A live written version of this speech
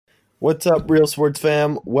What's up, Real Sports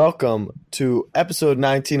fam? Welcome to episode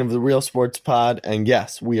 19 of the Real Sports Pod. And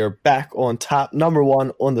yes, we are back on top, number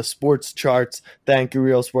one on the sports charts. Thank you,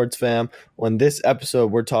 Real Sports fam. On this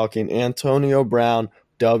episode, we're talking Antonio Brown,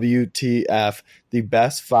 WTF, the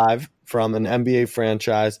best five from an NBA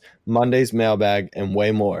franchise, Monday's mailbag, and way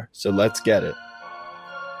more. So let's get it.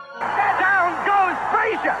 Down goes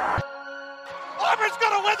Frazier! Auburn's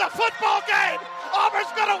going to win the football game!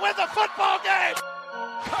 Auburn's going to win the football game!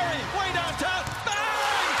 Curry, way downtown.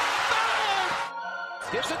 Bang! Bang!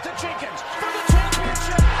 Gives it to Jenkins for the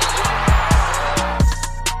championship.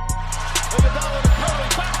 Iguodala to Curry,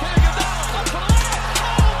 back to Iguodala. Up for the layup.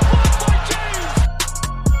 Oh, blocked by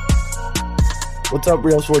James. What's up,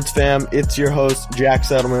 Real Sports fam? It's your host, Jack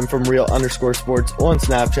Settleman from Real_Sports on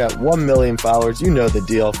Snapchat. 1 million followers. You know the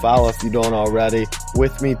deal. Follow if you don't already.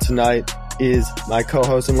 With me tonight is my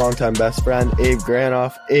co-host and longtime best friend, Abe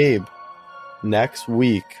Granoff. Abe, next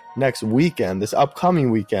weekend, this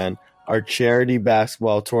upcoming weekend, our charity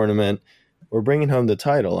basketball tournament, we're bringing home the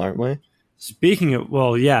title, aren't we? Speaking of,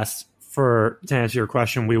 well, yes, to answer your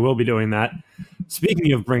question, we will be doing that.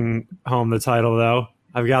 Speaking of bringing home the title, though,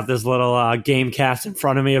 I've got this little game cast in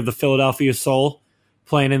front of me of the Philadelphia Soul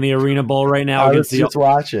playing in the Arena Bowl right now. I was just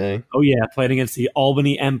watching. Oh, yeah, playing against the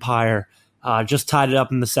Albany Empire. Just tied it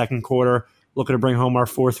up in the second quarter, looking to bring home our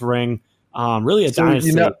fourth ring. Really a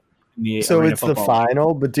dynasty. So it's the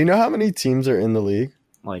final, but do you know how many teams are in the league?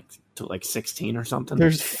 Like 16 or something?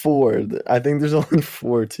 There's 4. I think there's only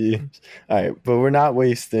 4 teams. All right, but we're not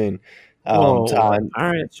wasting time. All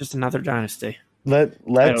right, it's just another dynasty. Let's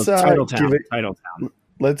Title Town.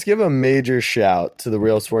 Let's give a major shout to the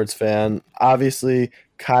Real Sports fan. Obviously,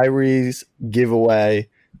 Kyrie's giveaway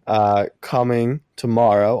coming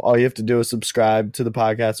tomorrow. All you have to do is subscribe to the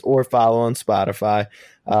podcast or follow on Spotify.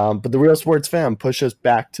 But the Real Sports Fam push us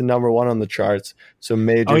back to number one on the charts. So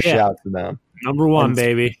major shout to them. Number one,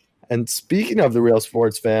 baby. And speaking of the Real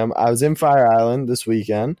Sports Fam, I was in Fire Island this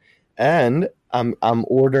weekend, and I'm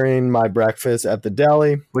ordering my breakfast at the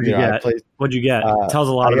deli. What'd you get? Tells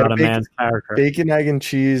a lot about a man's character. Bacon, egg, and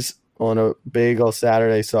cheese on a bagel,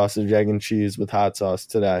 Saturday sausage, egg, and cheese with hot sauce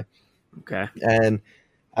today. Okay. And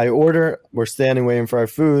we're standing waiting for our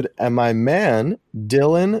food, and my man,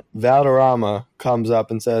 Dylan Valderrama, comes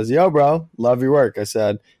up and says, "Yo, bro, love your work." I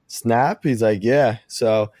said, "Snap?" He's like, "Yeah."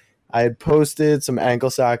 So I had posted some Ankle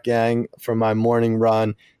Sock Gang from my morning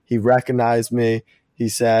run. He recognized me. He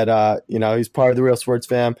said, he's part of the Real Sports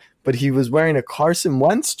Fam, but he was wearing a Carson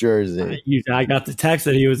Wentz jersey. I got the text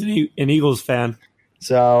that he was an Eagles fan.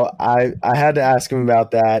 So I had to ask him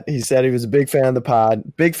about that. He said he was a big fan of the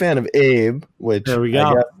pod, big fan of Abe, which there we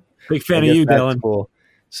go. Big fan of you, Dylan. Cool.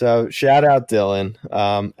 So shout out Dylan.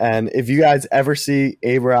 And if you guys ever see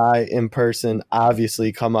Abe or I in person,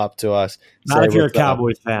 obviously come up to us. Not if you're a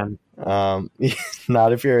Cowboys fan.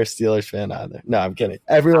 Not if you're a Steelers fan either. No, I'm kidding.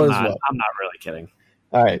 Everyone is well. I'm not really kidding.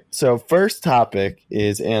 All right. So first topic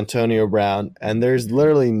is Antonio Brown, and there's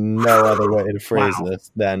literally no other way to phrase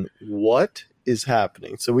this than what is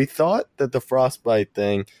happening. So we thought that the frostbite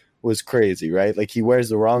thing was crazy, right? Like he wears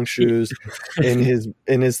the wrong shoes in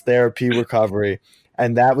his therapy recovery,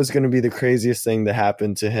 and that was going to be the craziest thing that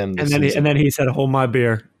happened to him. And then he said, "Hold my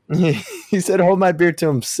beer." He said, "Hold my beer" to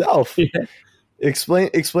himself. Yeah.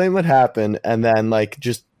 Explain what happened, and then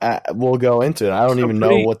we'll go into it. I don't even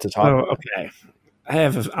know what to talk about. Okay,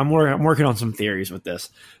 I'm working on some theories with this,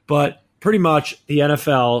 but pretty much the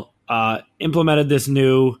NFL implemented this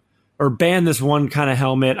new or banned this one kind of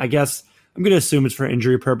helmet. I guess I'm going to assume it's for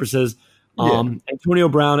injury purposes. Antonio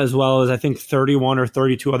Brown, as well as I think 31 or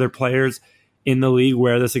 32 other players in the league,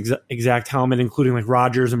 wear this exact helmet, including like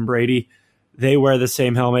Rodgers and Brady. They wear the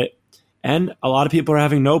same helmet. And a lot of people are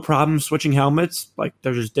having no problem switching helmets. Like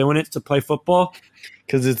they're just doing it to play football.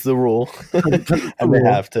 Because it's the rule. And they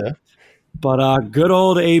have to. But good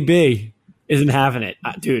old AB isn't having it.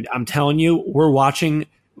 Dude, I'm telling you, we're watching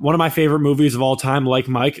one of my favorite movies of all time, Like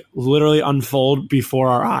Mike, literally unfold before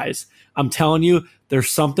our eyes. I'm telling you, there's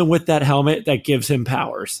something with that helmet that gives him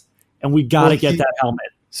powers. And we got to get that helmet.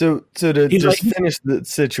 So to finish the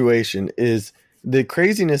situation is the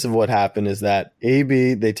craziness of what happened is that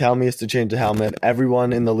AB, they tell me is to change the helmet.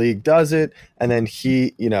 Everyone in the league does it. And then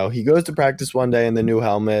he goes to practice one day in the new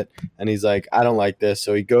helmet and he's like, I don't like this.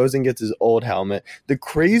 So he goes and gets his old helmet. The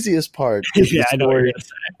craziest part is the story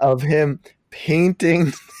of him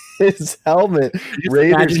painting his helmet.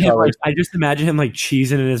 I just imagine him like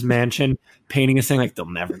cheesing in his mansion, painting a thing like they'll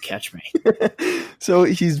never catch me. So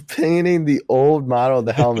he's painting the old model of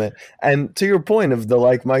the helmet. And to your point of the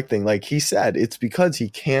Like Mike thing, like he said, it's because he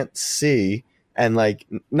can't see And like,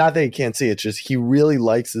 not that he can't see, it's just he really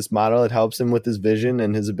likes this model. It helps him with his vision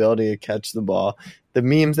and his ability to catch the ball. The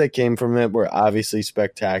memes that came from it were obviously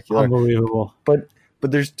spectacular. Unbelievable. But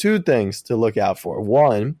there's two things to look out for.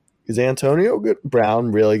 One, is Antonio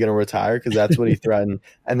Brown really going to retire? Because that's what he threatened.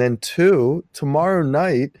 And then two, tomorrow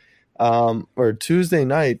night or Tuesday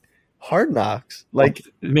night, Hard Knocks. Like,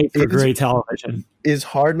 made for great television. Is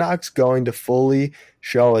Hard Knocks going to fully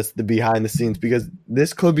show us the behind the scenes? Because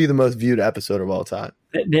this could be the most viewed episode of all time.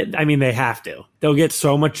 I mean, they have to. They'll get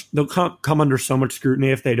so much. They'll come under so much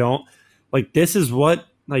scrutiny if they don't. Like, this is what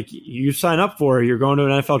you sign up for. You're going to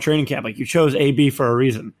an NFL training camp. Like, you chose AB for a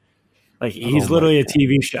reason. Like, he's literally a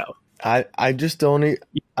TV show. I just don't.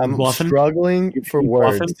 I'm struggling for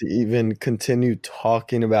words to even continue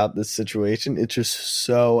talking about this situation. It's just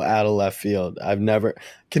so out of left field.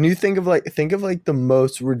 Can you think of the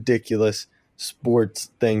most ridiculous sports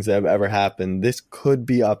things that have ever happened? This could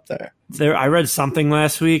be up there. I read something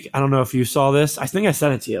last week. I don't know if you saw this. I think I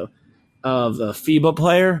sent it to you. Of the FIBA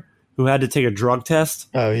player who had to take a drug test.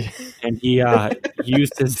 Oh yeah, and he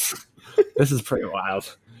used his. This is pretty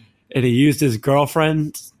wild. And he used his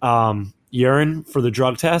girlfriend's urine for the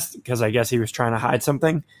drug test because I guess he was trying to hide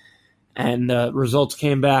something. And the results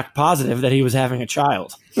came back positive that he was having a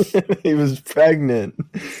child. He was pregnant.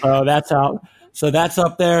 So that's out. So that's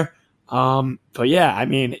up there. But yeah, I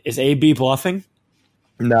mean, is AB bluffing?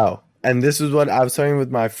 No. And this is what I was talking with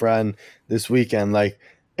my friend this weekend. Like,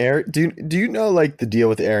 do you know like the deal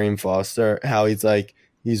with Arian Foster? How he said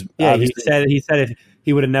if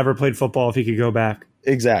he would have never played football if he could go back.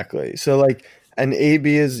 Exactly. So like, and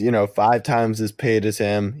AB is 5 times as paid as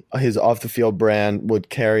him. His off the field brand would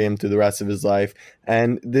carry him through the rest of his life.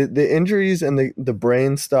 And the injuries and the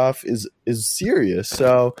brain stuff is serious.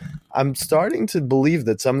 So I'm starting to believe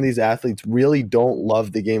that some of these athletes really don't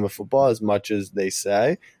love the game of football as much as they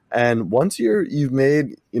say. And once you've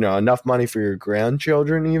made enough money for your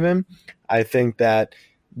grandchildren, even, I think that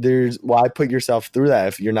why put yourself through that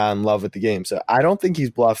if you're not in love with the game? So I don't think he's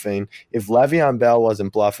bluffing. If Le'Veon Bell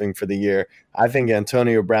wasn't bluffing for the year, I think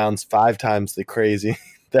Antonio Brown's 5 times the crazy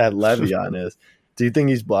that Le'Veon is. Do you think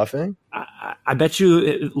he's bluffing? I bet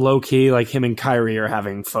you low key, like him and Kyrie are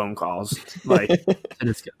having phone calls. Like, and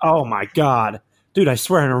it's, oh my God. Dude, I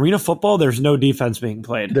swear, in arena football, there's no defense being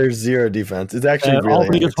played. There's zero defense. It's actually really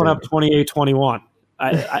Albany just went up 28-21.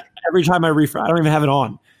 Every time I refresh, I don't even have it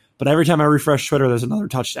on, but every time I refresh Twitter, there's another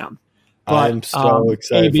touchdown. But, I'm so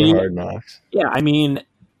excited for Hard Knocks. Yeah, I mean,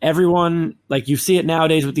 everyone, like, you see it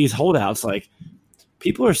nowadays with these holdouts. Like,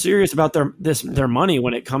 people are serious about their money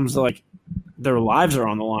when it comes to, like, their lives are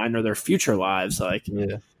on the line or their future lives. Like,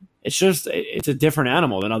 yeah. It's a different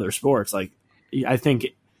animal than other sports. Like, I think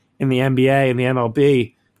in the NBA and the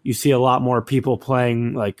MLB, you see a lot more people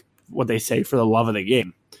playing, like, what they say for the love of the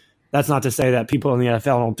game. That's not to say that people in the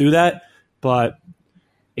NFL don't do that, but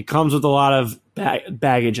it comes with a lot of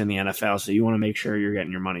baggage in the NFL, so you want to make sure you're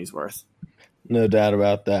getting your money's worth. No doubt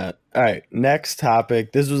about that. All right, next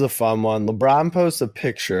topic. This was a fun one. LeBron posts a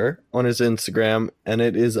picture on his Instagram, and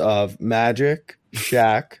it is of Magic,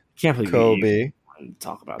 Shaq, Can't believe Kobe,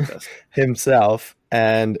 talk about this, himself,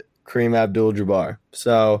 and Kareem Abdul-Jabbar.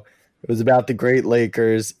 So it was about the great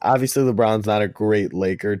Lakers. Obviously, LeBron's not a great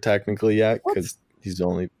Laker technically yet because he's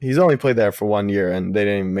only played there for 1 year, and they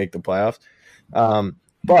didn't even make the playoffs.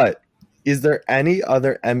 But is there any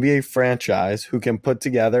other NBA franchise who can put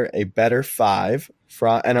together a better 5?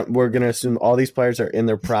 And we're going to assume all these players are in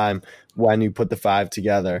their prime when you put the 5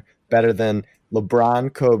 together, better than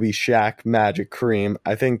LeBron, Kobe, Shaq, Magic, Kareem.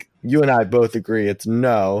 I think you and I both agree it's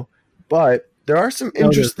no, but there are some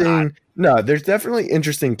interesting – there's definitely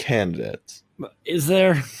interesting candidates. Is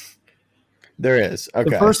there? There is.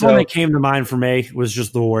 Okay. The first one that came to mind for me was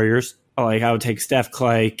just the Warriors. Like, I would take Steph,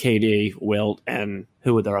 Clay, KD, Wilt, and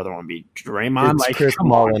who would their other one be? Draymond? It's Chris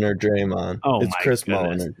Mullin or Draymond. Oh, it's Chris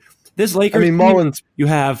Mullin. This Lakers team, Mullin's. You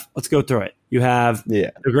have, let's go through it. You have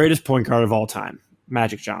the greatest point guard of all time,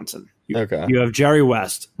 Magic Johnson. You have Jerry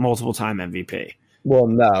West, multiple-time MVP. Well,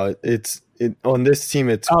 no, on this team,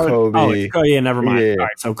 it's Kobe. Never mind. Yeah. All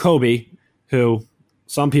right, so Kobe, who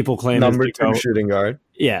some people claim number 2 shooting guard.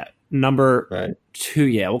 Yeah, number 2.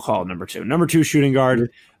 Yeah, we'll call it number 2. Number 2 shooting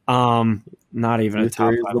guard. Not even a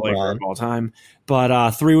top 5 Laker of all time.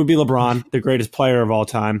 But 3 would be LeBron, the greatest player of all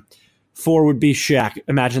time. 4 would be Shaq.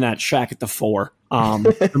 Imagine that, Shaq at the 4,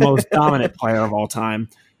 the most dominant player of all time.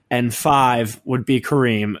 And 5 would be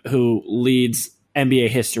Kareem, who leads NBA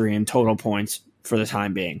history in total points for the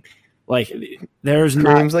time being. Like, there's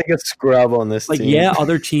Kareem's like a scrub on this team. Yeah,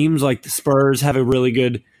 other teams like the Spurs have a really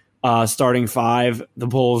good starting five. The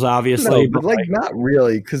Bulls, obviously. No, but like not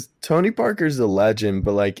really, because Tony Parker's a legend,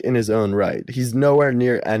 but like in his own right. He's nowhere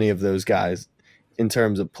near any of those guys in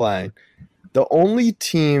terms of playing. The only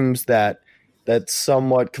teams that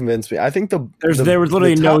somewhat convinced me, I think there was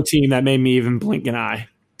literally no team that made me even blink an eye.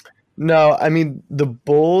 No, I mean the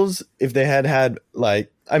Bulls, if they had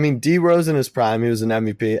D Rose in his prime, he was an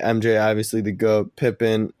MVP. MJ, obviously the GOAT.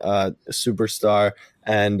 Pippen, a superstar,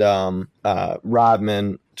 and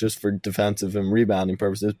Rodman just for defensive and rebounding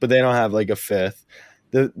purposes. But they don't have like a fifth.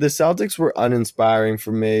 The Celtics were uninspiring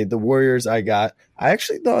for me. The Warriors, I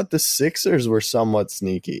actually thought the Sixers were somewhat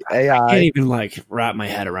sneaky. I can't even like wrap my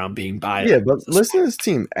head around being biased. Yeah, but listen to this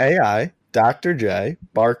team: AI, Dr. J,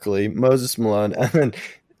 Barkley, Moses Malone, and then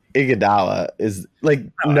Iguodala is like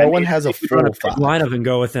no one has a full five lineup and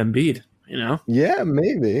go with Embiid. You know? Yeah,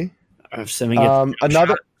 maybe.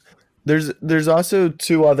 Another. There's also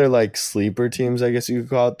two other like sleeper teams, I guess you could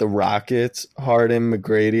call it. The Rockets, Harden,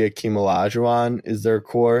 McGrady, Akeem Olajuwon is their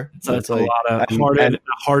core. So that's like a lot of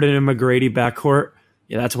Harden and McGrady backcourt.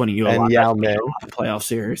 Yeah, that's winning you a lot of playoff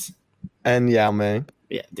series. And Yao Ming.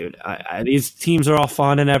 Yeah, dude. These teams are all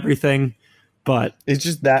fun and everything, but it's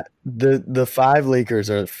just that the five Lakers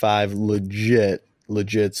are five legit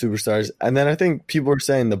superstars. And then I think people were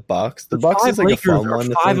saying the Bucks. The Bucks is like Lakers a fun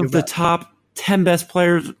one. Five of the top 10 best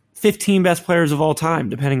players. 15 best players of all time,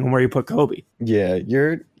 depending on where you put Kobe. Yeah,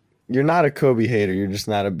 you're not a Kobe hater. You're just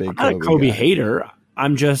not a big I'm not a Kobe hater.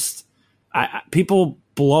 I'm just people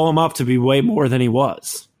blow him up to be way more than he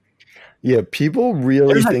was. Yeah, people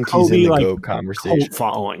really think Kobe, he's in the GOAT conversation. Cult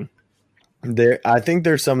following. I think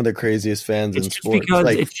they're some of the craziest fans in sports.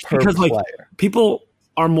 Because people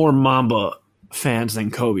are more Mamba fans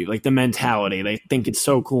than Kobe. Like the mentality, they think it's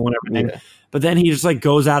so cool and everything. Yeah. But then he just like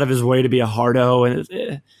goes out of his way to be a hardo,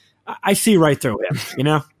 and I see right through him, you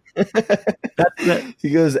know?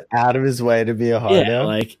 He goes out of his way to be a hardo? Yeah,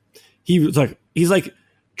 like he's like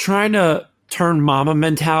trying to turn Mama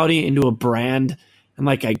mentality into a brand, and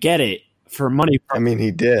like I get it for money. I mean,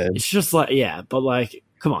 he did. It's just like, yeah, but like,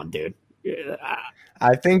 come on, dude.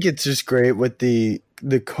 I think it's just great with the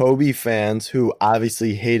Kobe fans who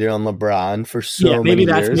obviously hated on LeBron for many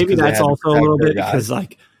years. Maybe that's also a little bit because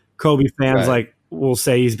like Kobe fans like will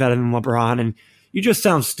say he's better than LeBron, and you just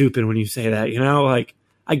sound stupid when you say that, you know? Like,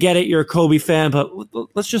 I get it, you're a Kobe fan, but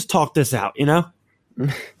let's just talk this out, you know?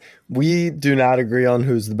 We do not agree on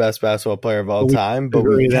who's the best basketball player of all time, but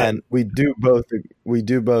we do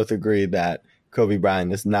both agree that Kobe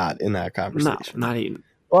Bryant is not in that conversation. No, not even.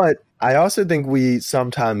 But I also think we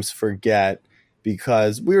sometimes forget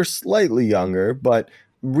because we were slightly younger, but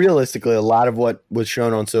realistically, a lot of what was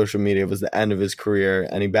shown on social media was the end of his career,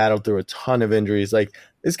 and he battled through a ton of injuries. Like,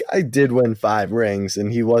 this guy did win 5 rings,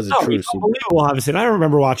 and he was a true superstar. Unbelievable, obviously. And I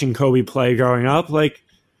remember watching Kobe play growing up. Like,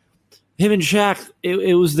 him and Shaq,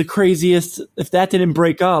 it was the craziest. If that didn't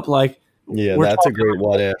break up, like, yeah, that's a great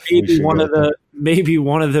what if. Maybe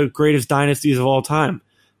one of the greatest dynasties of all time.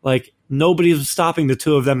 Like, nobody was stopping the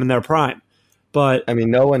two of them in their prime. But I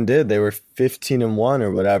mean, no one did. They were 15-1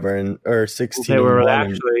 or whatever, or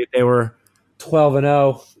 16-1. They were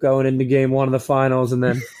 12-0 going into Game 1 of the finals, and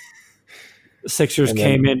then the Sixers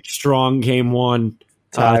came in strong Game 1.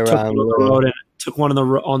 Took one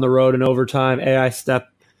on the road in overtime. AI step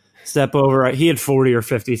over. He had 40 or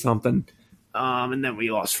 50 something, and then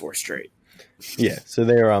we lost 4 straight. Yeah, so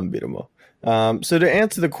they were unbeatable. So to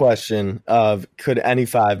answer the question of could any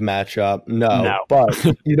 5 match up? No. But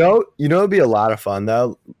you know it'd be a lot of fun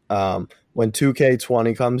though. When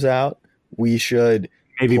 2K20 comes out, we should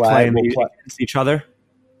maybe play against each other.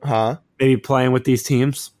 Huh? Maybe playing with these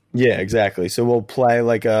teams. Yeah, exactly. So we'll play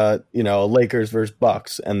like a Lakers versus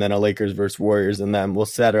Bucks, and then a Lakers versus Warriors, and then we'll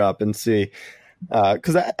set it up and see.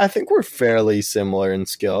 Because I think we're fairly similar in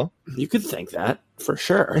skill. You could think that for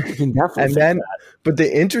sure. You can definitely. That. But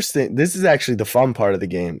this is actually the fun part of the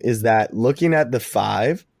game is that looking at the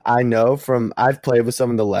 5, I know I've played with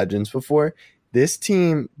some of the legends before. This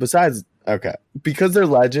team, because they're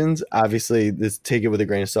legends, obviously take it with a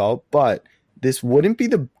grain of salt, but this wouldn't be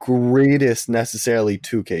the greatest necessarily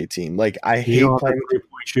 2K team. Like I hate playing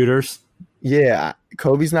 3-point shooters. Yeah,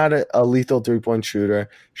 Kobe's not a lethal 3-point shooter.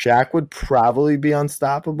 Shaq would probably be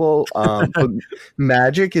unstoppable. But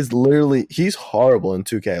Magic is he's horrible in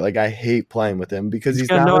 2K. Like I hate playing with him because he's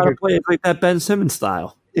not how to play it like that Ben Simmons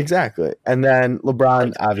style. Exactly. And then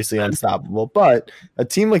LeBron obviously unstoppable. But a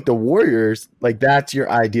team like the Warriors, like that's your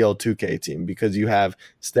ideal 2K team because you have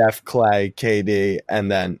Steph, Clay, KD, and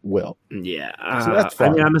then Will. Yeah. So that's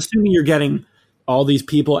fun. I mean, I'm assuming you're getting all these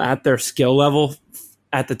people at their skill level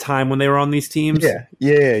at the time when they were on these teams.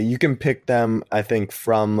 Yeah. You can pick them, I think,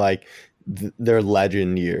 from like their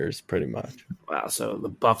legend years, pretty much. Wow. So the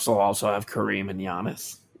Buffs will also have Kareem and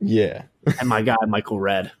Giannis. Yeah. And my guy, Michael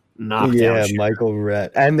Redd. Knockdown. Yeah, Michael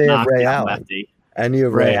Redd. And they have Ray Allen. Lefty. And you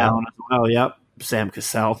have Ray Allen. As well. Yep. Sam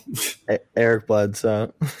Cassell. Eric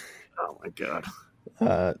Bledsoe. Oh, my God.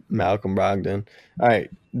 Malcolm Brogdon. All right.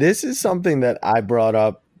 This is something that I brought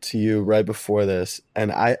up to you right before this.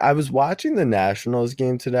 And I was watching the Nationals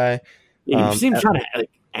game today. Yeah, you seem kind of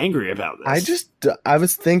angry about this. I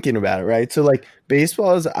was thinking about it, right? So, like,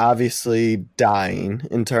 baseball is obviously dying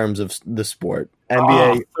in terms of the sport.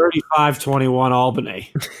 NBA 35-21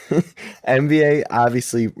 Albany. NBA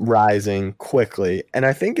obviously rising quickly, and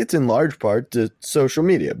I think it's in large part to social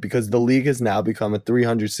media because the league has now become a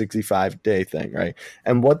 365-day thing, right?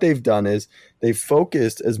 And what they've done is they've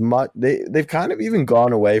focused as much. They've kind of even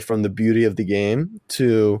gone away from the beauty of the game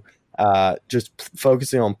to just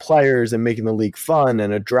focusing on players and making the league fun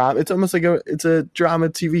and a drama. It's almost like it's a drama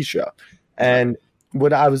TV show. And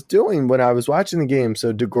what I was doing when I was watching the game,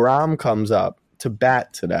 so DeGrom comes up to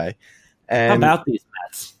bat today. And how about these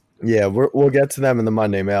Mets? Yeah, we'll get to them in the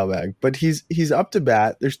Monday mailbag. But he's up to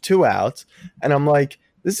bat. There's 2 outs. And I'm like,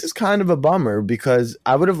 this is kind of a bummer because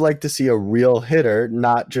I would have liked to see a real hitter,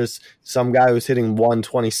 not just some guy who's hitting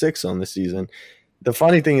 126 on the season. The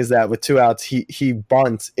funny thing is that with 2 outs, he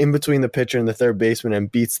bunts in between the pitcher and the third baseman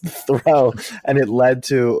and beats the throw, and it led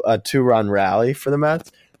to a 2-run rally for the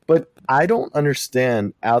Mets. But I don't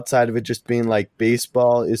understand, outside of it just being like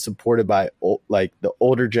baseball is supported by like the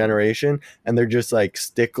older generation and they're just like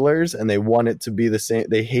sticklers and they want it to be the same.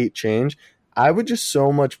 They hate change. I would just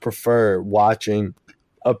so much prefer watching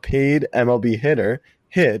a paid MLB hitter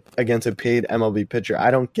hit against a paid MLB pitcher.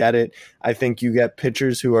 I don't get it. I think you get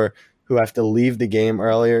pitchers who have to leave the game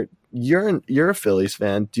earlier. You're a Phillies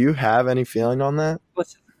fan. Do you have any feeling on that?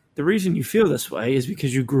 Listen, the reason you feel this way is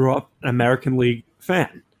because you grew up an American League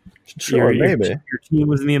fan. Sure, maybe. Your team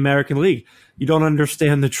was in the American League. You don't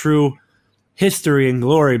understand the true history and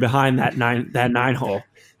glory behind that nine hole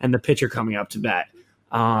and the pitcher coming up to bat.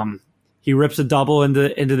 He rips a double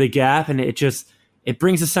into the gap, and it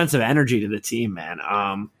brings a sense of energy to the team, man.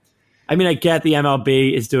 I mean, I get the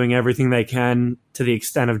MLB is doing everything they can to the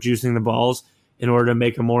extent of juicing the balls in order to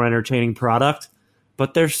make a more entertaining product,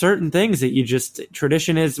 but there's certain things that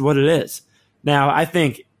tradition is what it is. Now, I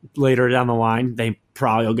think later down the line, they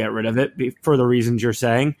probably will get rid of it for the reasons you're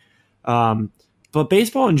saying. But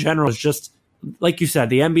baseball in general is just, like you said,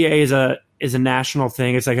 the NBA is a national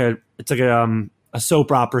thing. It's like a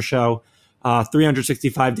soap opera show,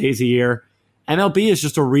 365 days a year. MLB is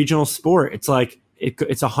just a regional sport. It's like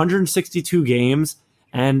it's 162 games,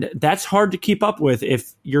 and that's hard to keep up with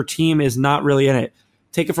if your team is not really in it.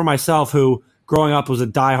 Take it from myself, who growing up was a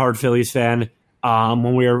diehard Phillies fan.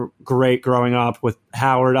 When we were great growing up with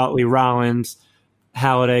Howard, Utley, Rollins,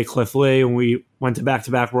 Halladay, Cliff Lee, and we went to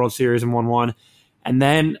back-to-back World Series and won one. And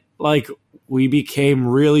then, like, we became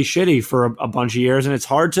really shitty for a bunch of years, and it's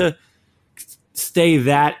hard to stay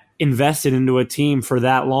that invested into a team for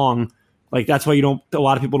that long. Like, that's why a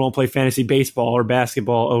lot of people don't play fantasy baseball or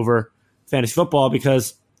basketball over fantasy football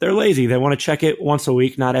because they're lazy. They want to check it once a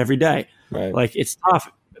week, not every day. Right. Like, it's tough.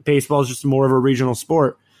 Baseball is just more of a regional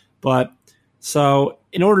sport. But so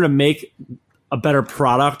in order to make a better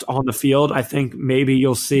product on the field, I think maybe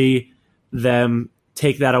you'll see them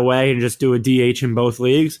take that away and just do a DH in both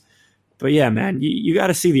leagues. But yeah, man, you got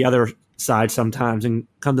to see the other side sometimes and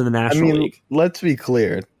come to the National League. Let's be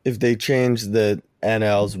clear. If they change the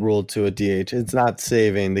NL's rule to a DH, it's not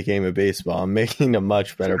saving the game of baseball and making a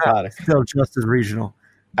much better product. Still just as regional.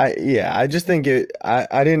 I just think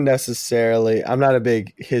I didn't necessarily. I'm not a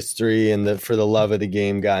big history and for the love of the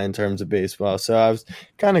game guy in terms of baseball. So I was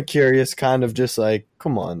kind of curious, kind of just like,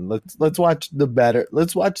 come on, let's watch the better.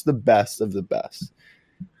 Let's watch the best of the best.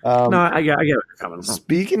 No, I get what you're coming from.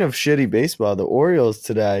 Speaking of shitty baseball, the Orioles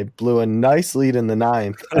today blew a nice lead in the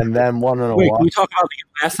 9th and then won on a Wait, walk. can we talk about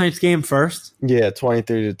last night's game first? Yeah,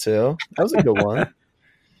 23-2. That was a good one.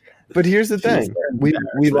 But here's the thing.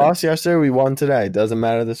 We lost yesterday. We won today. Doesn't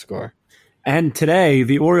matter the score. And today,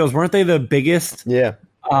 the Orioles, weren't they the biggest? Yeah.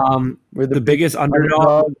 We're the biggest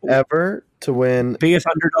underdog ever to win. Biggest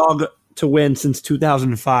underdog to win since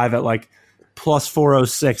 2005 at like plus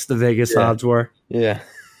 406, the Vegas odds were. Yeah.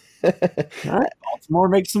 All right, Baltimore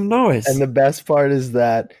makes some noise. And the best part is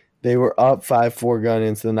that they were up 5-4 going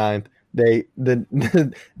into the 9th. The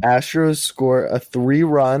Astros score a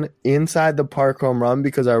 3-run inside the park home run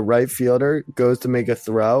because our right fielder goes to make a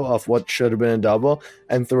throw off what should have been a double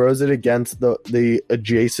and throws it against the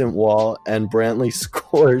adjacent wall, and Brantley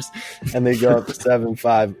scores, and they go up to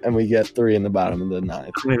 7-5, and we get 3 in the bottom of the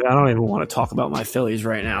ninth. I don't even want to talk about my Phillies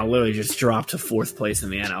right now. Literally just dropped to 4th place in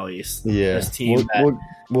the NL East. Yeah, this team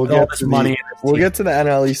we'll get to money. We'll get to the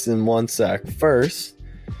NL East in one sec. First,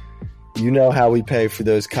 you know how we pay for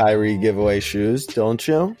those Kyrie giveaway shoes, don't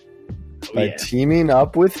you? By teaming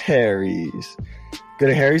up with Harry's. Go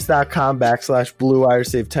to harrys.com/Blue Wire,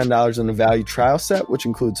 save $10 on a value trial set, which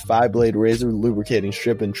includes 5-blade razor, lubricating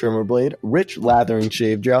strip and trimmer blade, rich lathering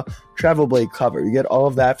shave gel, travel blade cover. You get all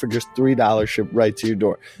of that for just $3 shipped right to your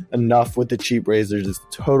door. Enough with the cheap razors. It's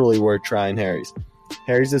totally worth trying Harry's.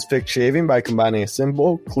 Harry's is fixed shaving by combining a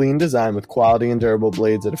simple, clean design with quality and durable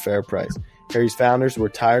blades at a fair price. Harry's founders were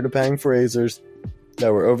tired of paying for razors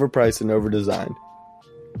that were overpriced and overdesigned.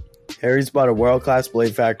 Harry's bought a world-class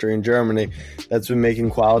blade factory in Germany that's been making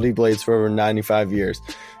quality blades for over 95 years.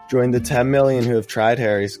 Join the 10 million who have tried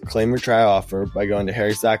Harry's. Claim your trial offer by going to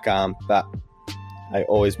harrys.com. I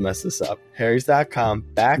always mess this up.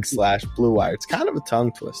 harrys.com/Blue Wire. It's kind of a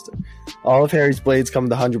tongue twister. All of Harry's blades come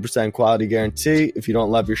with a 100% quality guarantee. If you don't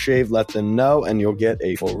love your shave, let them know and you'll get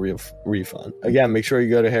a full refund. Again, make sure you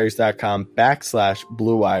go to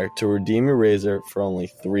harrys.com/Blue Wire to redeem your razor for only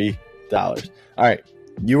 $3. All right.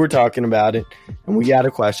 You were talking about it, and we got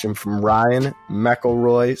a question from Ryan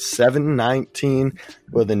McElroy, 719.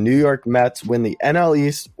 Will the New York Mets win the NL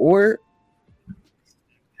East or...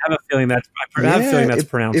 I have a feeling that's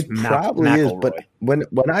pronounced it probably McElroy. Is, but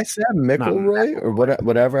when I said McElroy or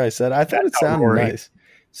whatever I said, I thought it sounded nice.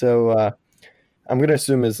 So I'm going to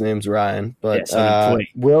assume his name's Ryan. But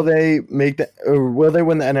will they win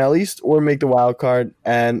the NL East or make the wild card?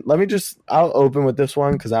 And I'll open with this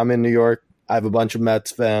one because I'm in New York. I have a bunch of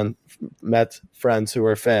Mets friends who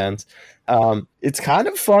are fans. It's kind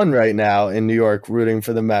of fun right now in New York rooting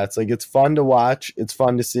for the Mets. Like, it's fun to watch. It's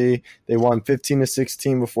fun to see. They won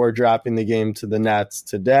 15-16 before dropping the game to the Nats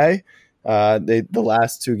today. The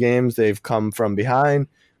last 2 games, they've come from behind,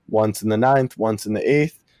 once in the 9th, once in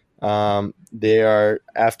the 8th. They are,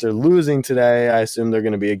 after losing today, I assume they're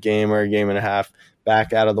going to be a game or a game and a half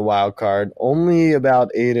back out of the wild card. Only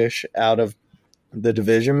about 8-ish out of the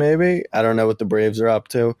division, maybe. I don't know what the Braves are up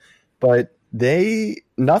to, but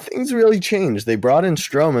nothing's really changed. They brought in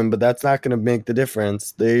Stroman, but that's not going to make the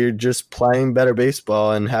difference. They're just playing better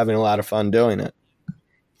baseball and having a lot of fun doing it.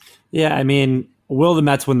 Yeah, I mean, will the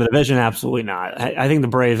Mets win the division? Absolutely not. I think the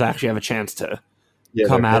Braves actually have a chance to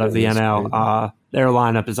come out of the NL. Their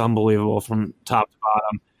lineup is unbelievable from top to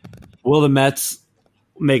bottom. Will the Mets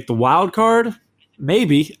make the wild card?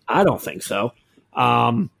 Maybe. I don't think so.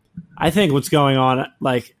 I think what's going on,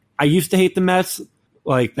 like, I used to hate the Mets,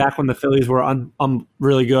 like back when the Phillies were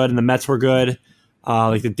really good and the Mets were good,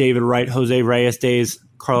 like the David Wright, Jose Reyes days,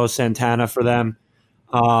 Carlos Santana for them.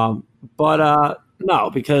 But no,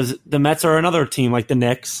 because the Mets are another team like the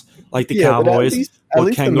Knicks, like the Cowboys. At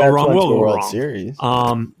least can the go Mets wrong went will to the go World wrong. Series.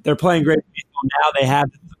 They're playing great baseball now. They have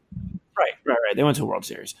right. They went to a World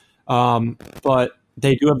Series, but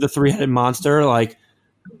they do have the 3-headed monster. Like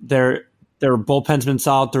their bullpen's been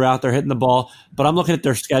solid throughout. They're hitting the ball, but I'm looking at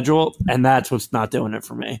their schedule, and that's what's not doing it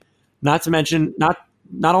for me. Not to mention, not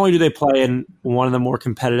only do they play in one of the more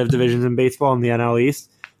competitive divisions in baseball in the NL East,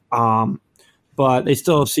 but they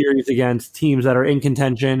still have series against teams that are in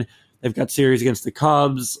contention. They've got series against the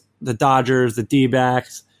Cubs, the Dodgers, the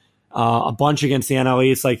D-backs, a bunch against the NL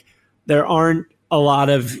East. Like, there aren't a lot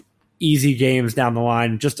of easy games down the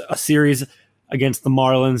line. Just a series against the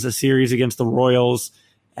Marlins, a series against the Royals,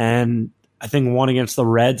 and I think one against the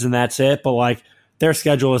Reds, and that's it. But, like, their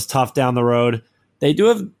schedule is tough down the road. They do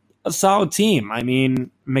have a solid team. I mean,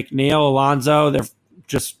 McNeil, Alonso,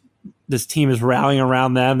 this team is rallying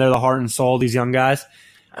around them. They're the heart and soul of these young guys.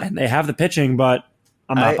 And they have the pitching, but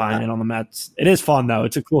I'm not buying it on the Mets. It is fun, though.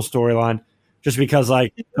 It's a cool storyline. Just because,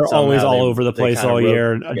 like, they're always all over the place all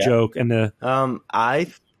year, and a joke, and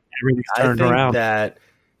everything's turned around.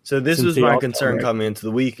 So this was my concern coming into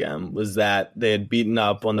the weekend, was that they had beaten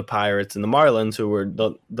up on the Pirates and the Marlins, who were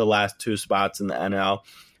the last 2 spots in the NL.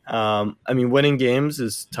 I mean, winning games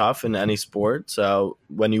is tough in any sport. So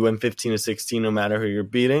when you win 15-16, no matter who you're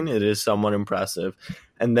beating, it is somewhat impressive.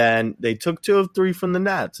 And then they took 2 of 3 from the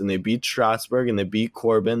Nats, and they beat Strasburg and they beat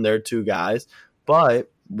Corbin. They're 2 guys.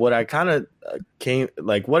 But what it kind of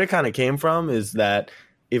came from is that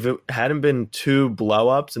if it hadn't been 2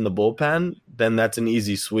 blow-ups in the bullpen, then that's an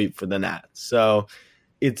easy sweep for the Nats. So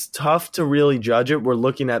it's tough to really judge it. We're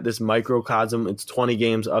looking at this microcosm. It's 20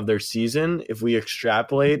 games of their season. If we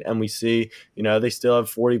extrapolate and we see, they still have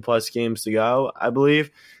 40 plus games to go, I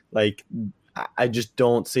believe, like, I just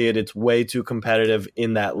don't see it. It's way too competitive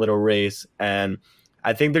in that little race. And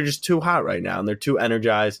I think they're just too hot right now and they're too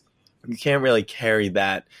energized. You can't really carry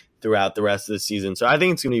that throughout the rest of the season. So I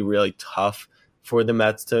think it's going to be really tough for the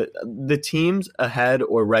Mets the teams ahead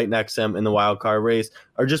or right next to them in the wild card race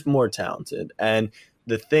are just more talented. And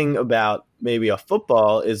the thing about maybe a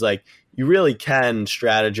football is like you really can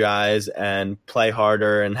strategize and play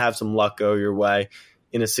harder and have some luck go your way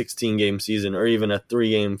in a 16-game season or even a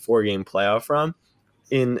 3-game, 4-game playoff run.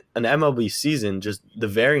 In an MLB season, just the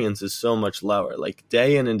variance is so much lower. Like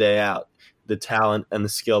day in and day out, the talent and the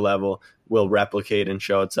skill level will replicate and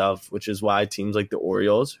show itself, which is why teams like the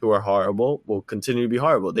Orioles, who are horrible, will continue to be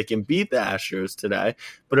horrible. They can beat the Astros today,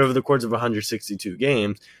 but over the course of 162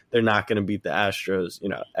 games, they're not going to beat the Astros,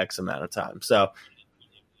 X amount of time. So,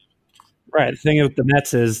 right. The thing with the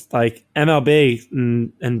Mets is like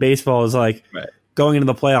MLB and baseball is like going into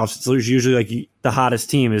the playoffs. It's usually like the hottest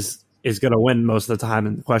team is going to win most of the time.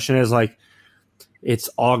 And the question is like,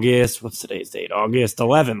 it's August. What's today's date? August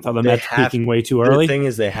 11th. Are the Mets peaking way too early? The thing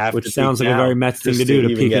is, they have which to sounds like a very Mets thing to do to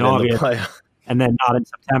peak in August and then not in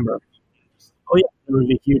September. Oh yeah, it would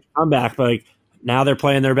be a huge comeback. But like now they're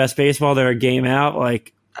playing their best baseball. They're a game out.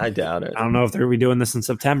 Like I doubt it. I don't know if they're going to be doing this in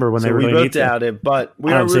September when they really we need to. We both doubt it, but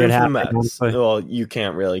we are rooting for the Mets. Well, you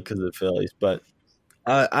can't really because of the Phillies, but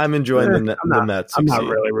I'm enjoying the Mets. I'm not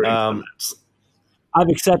really rooting for the Mets. I've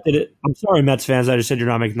accepted it. I'm sorry, Mets fans. I just said you're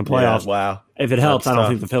not making the playoffs. Yeah, wow. If it helps, I don't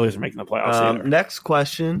think the Phillies are making the playoffs either. Next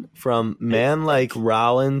question from Man Like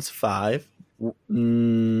Rollins 5.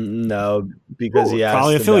 No, because he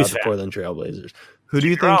asked about the Portland Trailblazers. Who do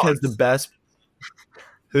you think has the best?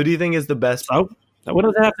 Who do you think is the best? Oh, what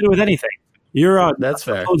does that have to do with anything? You're that's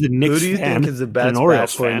fair. Who do you think is the best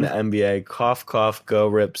backcourt in the NBA? Cough, cough, go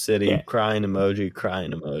Rip City. Yeah. Crying emoji,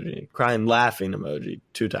 crying laughing emoji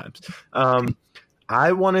 2 times.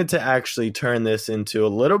 I wanted to actually turn this into a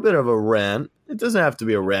little bit of a rant. It doesn't have to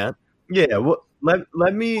be a rant. Yeah, well, let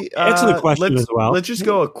me answer the question as well. Let's just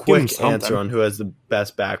go a quick answer on who has the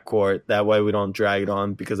best backcourt. That way we don't drag it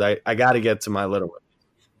on because I got to get to my little one.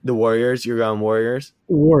 The Warriors. You're going Warriors?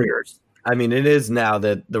 Warriors. I mean, it is now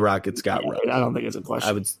that the Rockets got right. I don't think it's a question.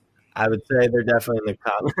 I would say they're definitely in the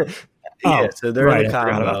combo. Yeah, so they're in the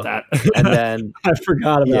combo. I forgot about that. And then I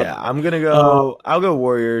forgot about that. I'm gonna go. I'll go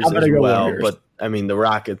Warriors as well. Warriors. But I mean, the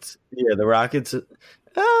Rockets. Yeah, the Rockets.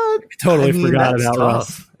 Totally forgot about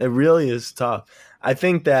Russ. It really is tough. I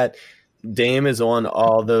think that Dame is on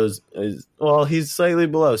all those. He's slightly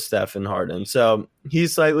below Steph and Harden, so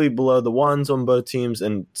he's slightly below the 1s on both teams,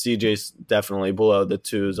 and CJ's definitely below the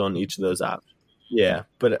 2s on each of those options. Yeah,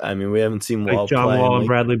 but I mean, we haven't seen Wall John play. Wall and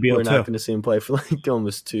Bradley Beal We're not going to see him play for like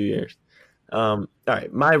almost 2 years. All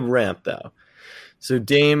right, my rant though. So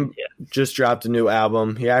Dame just dropped a new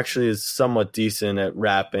album. He actually is somewhat decent at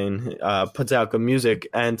rapping, puts out good music.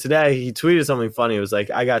 And today he tweeted something funny. It was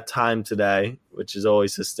like, I got time today, which is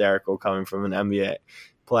always hysterical coming from an NBA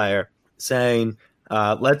player, saying,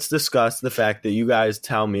 let's discuss the fact that you guys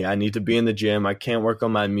tell me I need to be in the gym, I can't work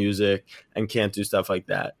on my music, and can't do stuff like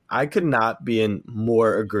that. I could not be in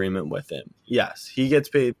more agreement with him. Yes, he gets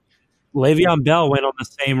paid. Le'Veon Bell went on the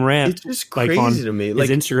same rant. It's just crazy to me. His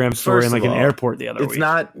Instagram story in like an airport the other week. It's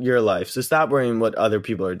not your life, so stop worrying what other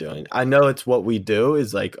people are doing. I know it's what we do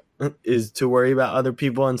is to worry about other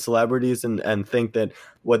people and celebrities and think that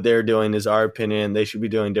what they're doing is our opinion. They should be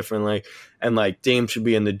doing differently. And like Dame should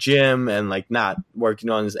be in the gym and like not working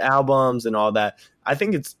on his albums and all that. I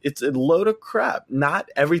think it's a load of crap. Not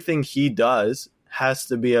everything he does has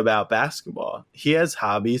to be about basketball. He has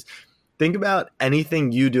hobbies. Think about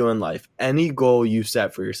anything you do in life, any goal you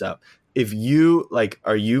set for yourself. If you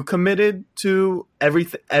are you committed to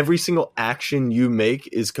every single action you make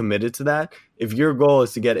is committed to that? If your goal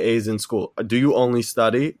is to get A's in school, do you only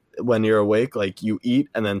study when you're awake? Like you eat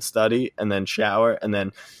and then study and then shower and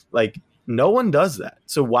then no one does that.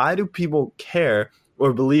 So why do people care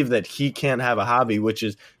or believe that he can't have a hobby, which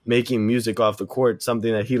is making music off the court,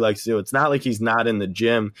 something that he likes to do? It's not like he's not in the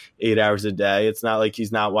gym 8 hours a day. It's not like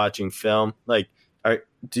he's not watching film.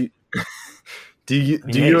 Do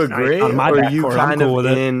you agree, or are you kind of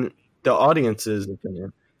in the audience's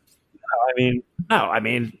opinion? No,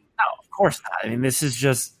 of course not. I mean, this is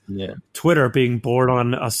just Twitter being bored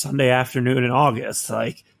on a Sunday afternoon in August.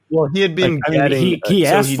 Well, he had been he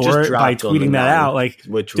asked for it by tweeting that out,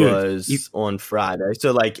 which was on Friday.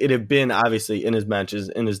 So it had been obviously in his mentions,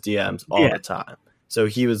 in his DMs all the time. So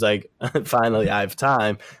he was like, finally, I have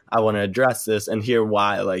time. I want to address this and hear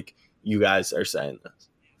why you guys are saying this.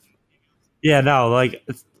 Yeah, no, like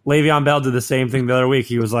Le'Veon Bell did the same thing the other week.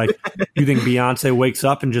 He was like, "You think Beyonce wakes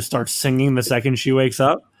up and just starts singing the second she wakes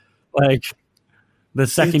up? Like the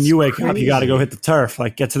second It's you wake up, you got to go crazy. hit the turf.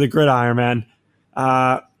 Like get to the gridiron, man."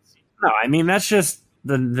 No, I mean that's just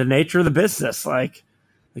the nature of the business. Like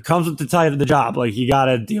it comes with the title of the job. Like you got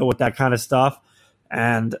to deal with that kind of stuff.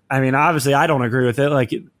 And I mean, obviously, I don't agree with it.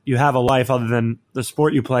 Like you have a life other than the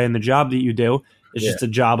sport you play and the job that you do. It's just a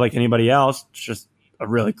job like anybody else. It's just a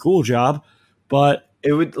really cool job, but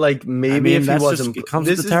It would like maybe I mean, if he that's wasn't. just, it comes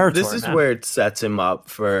this with is the territory. this is man. where it sets him up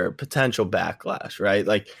for potential backlash, right?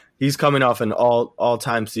 Like he's coming off an all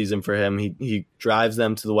time season for him. He drives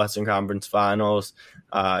them to the Western Conference Finals.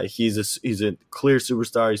 He's a clear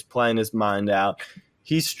superstar. He's playing his mind out.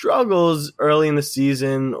 He struggles early in the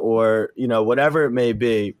season, or whatever it may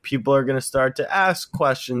be. People are going to start to ask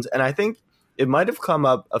questions, and I think it might have come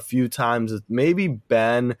up a few times with maybe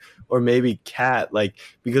Ben or maybe Kat, like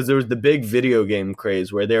because there was the big video game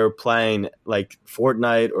craze where they were playing like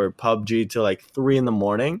Fortnite or PUBG till like 3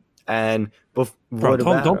 a.m. and Bro,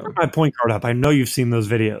 don't put my point guard up. I know you've seen those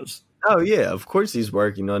videos. Oh yeah, of course he's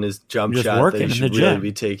working on his jump Just shot that working he in should the really gym.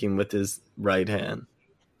 be taking with his right hand.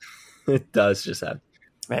 It does just happen.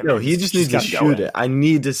 Man, No, he just needs to gotta go shoot in. it. I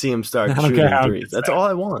need to see him start I don't shooting care how threes. it's That's there. all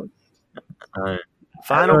I want. All right.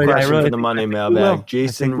 Final I question really for the think- Monday I think we mailbag. will.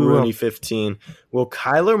 Jason I think we will. Rooney, 15. Will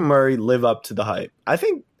Kyler Murray live up to the hype? I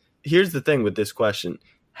think here's the thing with this question.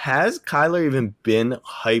 Has Kyler even been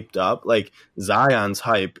hyped up? Like Zion's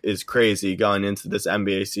hype is crazy going into this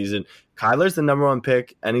NBA season. Kyler's the number one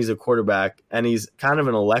pick, and he's a quarterback, and he's kind of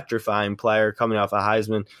an electrifying player coming off a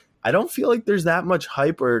Heisman. I don't feel like there's that much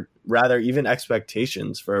hype, or rather even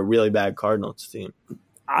expectations for a really bad Cardinals team.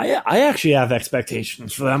 I actually have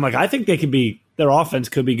expectations for them. Like I think their offense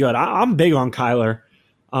could be good. I'm big on Kyler.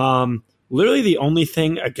 Literally the only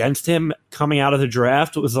thing against him coming out of the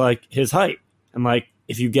draft was like his height. And like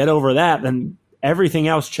if you get over that, then everything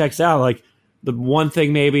else checks out. Like the one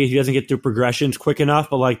thing maybe he doesn't get through progressions quick enough,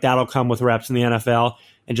 but like that'll come with reps in the NFL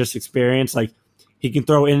and just experience. Like he can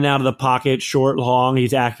throw in and out of the pocket, short, long.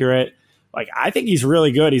 He's accurate. Like I think he's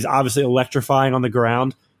really good. He's obviously electrifying on the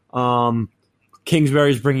ground.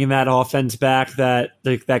 Kingsbury's bringing that offense back,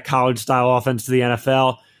 that college style offense to the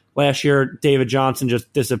NFL. Last year, David Johnson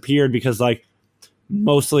just disappeared because like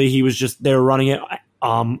mostly they were running it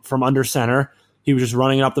from under center. He was just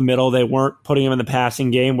running it up the middle. They weren't putting him in the passing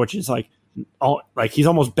game, which is like he's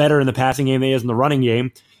almost better in the passing game than he is in the running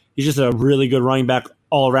game. He's just a really good running back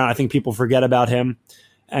all around. I think people forget about him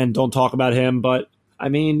and don't talk about him, but I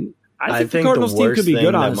mean, I think the Cardinals team could be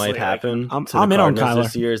good. Honestly, that might happen I'm to the in on Cardinals Kyler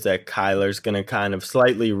this year is that Kyler's going to kind of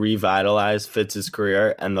slightly revitalize Fitz's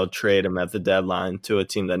career, and they'll trade him at the deadline to a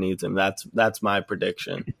team that needs him. That's my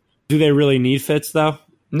prediction. Do they really need Fitz though?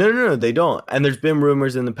 No, they don't. And there's been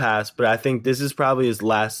rumors in the past, but I think this is probably his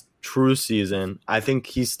last true season. I think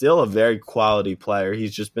he's still a very quality player.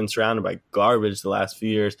 He's just been surrounded by garbage the last few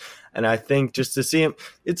years. And I think just to see him,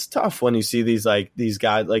 it's tough when you see these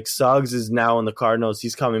guys. Like Suggs is now in the Cardinals.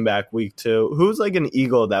 He's coming back week 2. Who's like an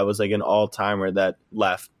Eagle that was like an all-timer that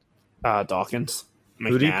left? Dawkins.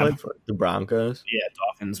 Who did he play for? The Broncos? Yeah,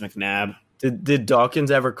 Dawkins, McNabb. Did Dawkins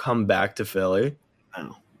ever come back to Philly?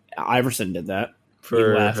 No. Iverson did that.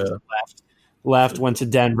 For He left, went to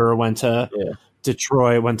Denver, went to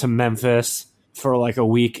Detroit, went to Memphis for like a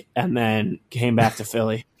week, and then came back to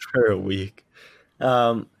Philly. For a week.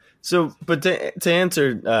 But to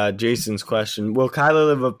answer Jason's question, will Kyler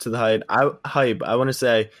live up to the hype? I want to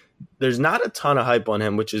say there's not a ton of hype on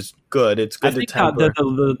him, which is good. It's good to temper.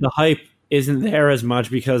 The hype isn't there as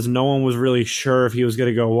much because no one was really sure if he was going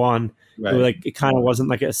to go one. Right. It kind of wasn't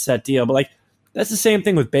like a set deal. But like that's the same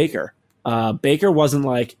thing with Baker. Baker wasn't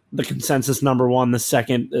like the consensus number one the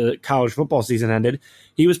second college football season ended.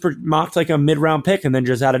 He was mocked like a mid-round pick and then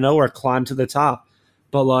just out of nowhere climbed to the top.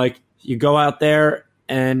 But like you go out there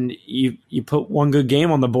and you put one good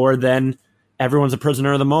game on the board, then everyone's a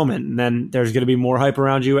prisoner of the moment. And then there's going to be more hype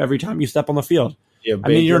around you every time you step on the field. Yeah, I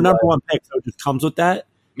mean, you're number one pick, so it just comes with that.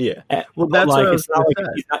 Yeah. Well, that's like, what I was it's not gonna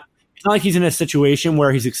like say. it's not like he's in a situation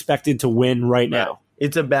where he's expected to win right now.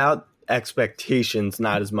 It's about expectations,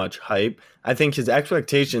 not as much hype. I think his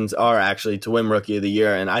expectations are actually to win Rookie of the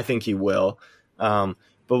Year, and I think he will.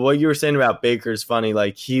 But what you were saying about Baker is funny.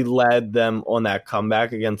 Like, he led them on that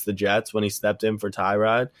comeback against the Jets when he stepped in for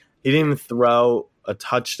Tyrod. He didn't even throw a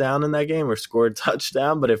touchdown in that game or scored a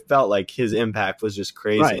touchdown, but it felt like his impact was just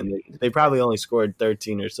crazy. Right. And they probably only scored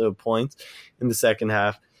 13 or so points in the second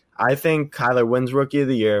half. I think Kyler wins Rookie of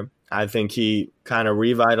the Year. I think he kind of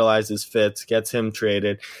revitalizes Fitz, gets him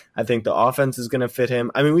traded. I think the offense is going to fit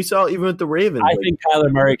him. I mean, we saw even with the Ravens. I think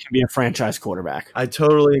Kyler Murray can be a franchise quarterback. I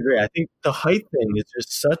totally agree. I think the height thing is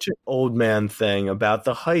just such an old man thing about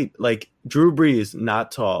the height. Like Drew Brees,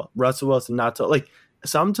 not tall. Russell Wilson, not tall. Like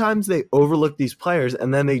sometimes they overlook these players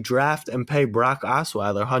and then they draft and pay Brock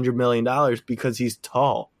Osweiler $100 million because he's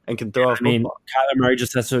tall and can throw a football. I mean, Kyler Murray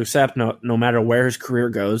just has to accept no matter where his career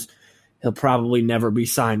goes, he'll probably never be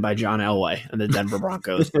signed by John Elway and the Denver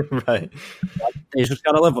Broncos. Right. He's just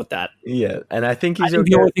got to live with that. Yeah, and I think The only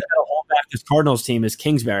thing that'll hold back this Cardinals team is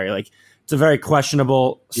Kingsbury. Like, it's a very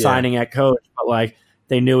questionable signing at coach, but like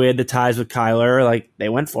they knew he had the ties with Kyler. Like, they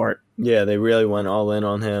went for it. Yeah, they really went all in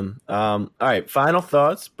on him. All right, final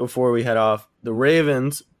thoughts before we head off. The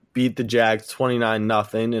Ravens beat the Jags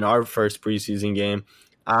 29-0 in our first preseason game.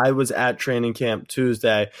 I was at training camp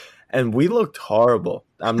Tuesday, and we looked horrible.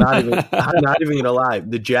 I'm not even gonna lie.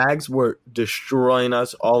 The Jags were destroying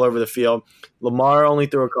us all over the field. Lamar only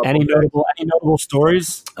threw a couple. Any notable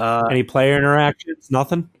stories? Any player interactions?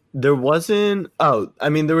 Nothing. There wasn't. Oh, I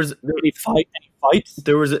mean, there was any fights?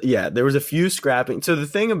 There was a few scrapping. So the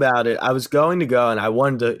thing about it, I was going to go and I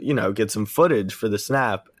wanted to get some footage for the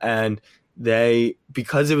snap, and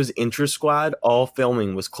because it was intra-squad, all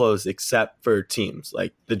filming was closed except for teams.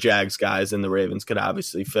 Like the Jags guys and the Ravens could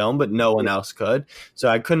obviously film, but no one else could. So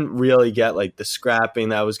I couldn't really get like the scrapping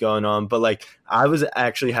that was going on. But like I was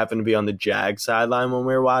actually happened to be on the Jags sideline when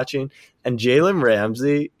we were watching, and Jalen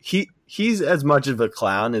Ramsey, he's as much of a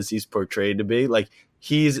clown as he's portrayed to be. Like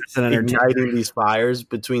he's igniting these fires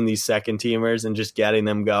between these second teamers and just getting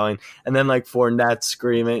them going. And then like Fournette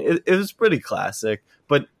screaming. It was pretty classic.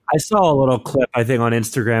 But I saw a little clip, I think, on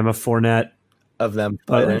Instagram of Fournette of them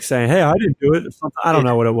saying, "Hey, I didn't do it." I don't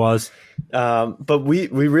know what it was. But we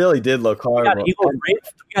really did look horrible. We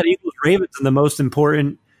got Eagles Ravens in the most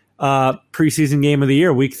important preseason game of the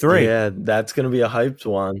year, week 3. Yeah, that's going to be a hyped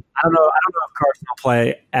one. I don't know if Carson will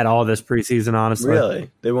play at all this preseason, honestly.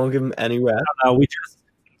 Really? They won't give him any rest?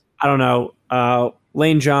 I don't know.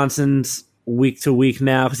 Lane Johnson's week to week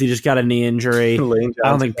now because he just got a knee injury. I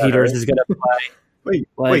don't think Peters is going to play.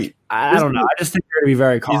 Wait. I don't know. I just think they're going to be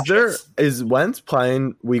very cautious. Is Wentz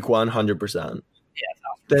playing week 1 100%? Yeah.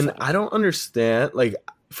 No, then I don't understand. Like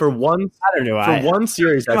for one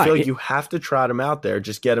series, I feel like you have to trot him out there.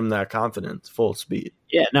 Just get him that confidence, full speed.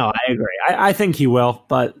 Yeah, no, I agree. I think he will,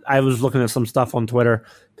 but I was looking at some stuff on Twitter.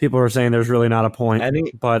 People were saying there's really not a point.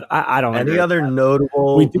 But I don't. Any other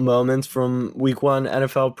notable moments from week 1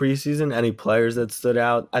 NFL preseason? Any players that stood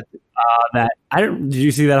out? Did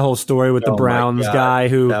you see that whole story with the Browns guy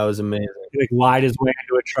who that was amazing? Like lied his way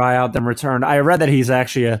into a tryout, then returned. I read that he's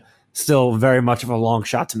actually still very much of a long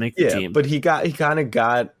shot to make the team. But he kind of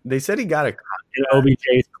got. They said he got a in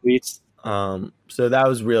OBJ's cleats. So that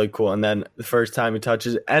was really cool. And then the first time he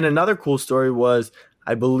touches, and another cool story was,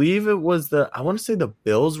 I believe it was I want to say the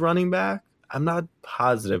Bills running back. I'm not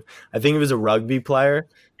positive. I think it was a rugby player.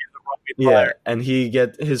 Yeah, and he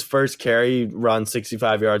get his first carry, run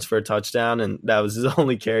 65 yards for a touchdown, and that was his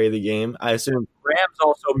only carry of the game. I assume Rams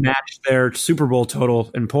also matched their Super Bowl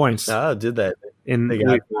total in points. Oh, did they?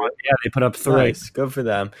 They put up 3. Nice. Good for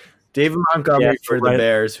them. David Montgomery for the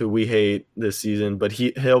Bears, who we hate this season, but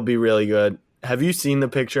he'll be really good. Have you seen the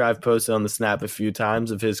picture I've posted on the Snap a few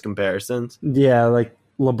times of his comparisons? Yeah, like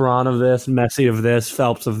LeBron of this, Messi of this,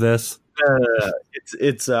 Phelps of this.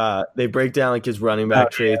 It's they break down like his running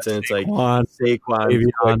back traits, and it's like Saquon,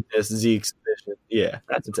 quickness, Zeke's vision. Yeah,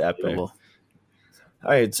 it's epic. All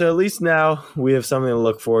right, so at least now we have something to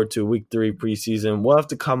look forward to. Week 3 preseason. We'll have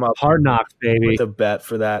to come up Hard Knocks, baby, with a bet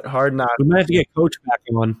for that. Hard Knocks. We might have to get Coach back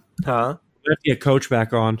on. Huh? We have to get Coach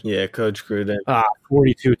back on. Yeah, Coach Gruden.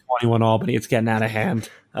 42-21 Albany. It's getting out of hand.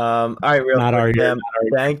 All right,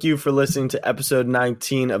 thank you for listening to episode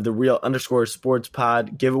 19 of the Real_Sports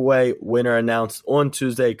Pod. Giveaway winner announced on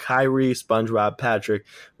Tuesday. Kyrie, SpongeBob, Patrick,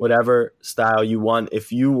 whatever style you want.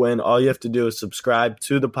 If you win, all you have to do is subscribe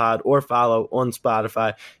to the pod or follow on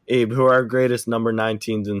Spotify. Abe, who are our greatest number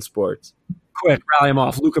 19s in sports? Quick, rally them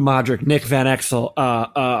off. Luka Modric, Nick Van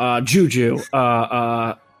Exel, Juju,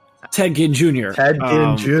 Ted Ginn Jr. Ted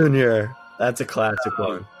Ginn Jr. That's a classic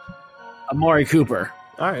one. Amari Cooper.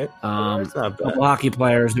 All right. That's not bad. Couple hockey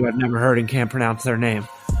players who I've never heard and can't pronounce their name.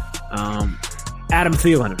 Adam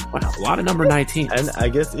Thielen. Wow, a lot of number 19. And I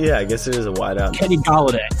guess it is a wideout. Kenny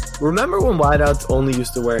Golladay. Remember when wideouts only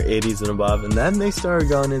used to wear 80s and above, and then they started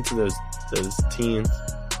going into those teens?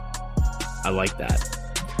 I like that.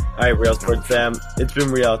 All right, Real Sports fam. It's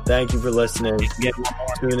been real. Thank you for listening.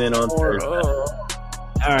 Tune in on Thursday.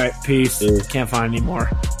 All right, peace. Can't find any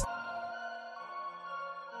more.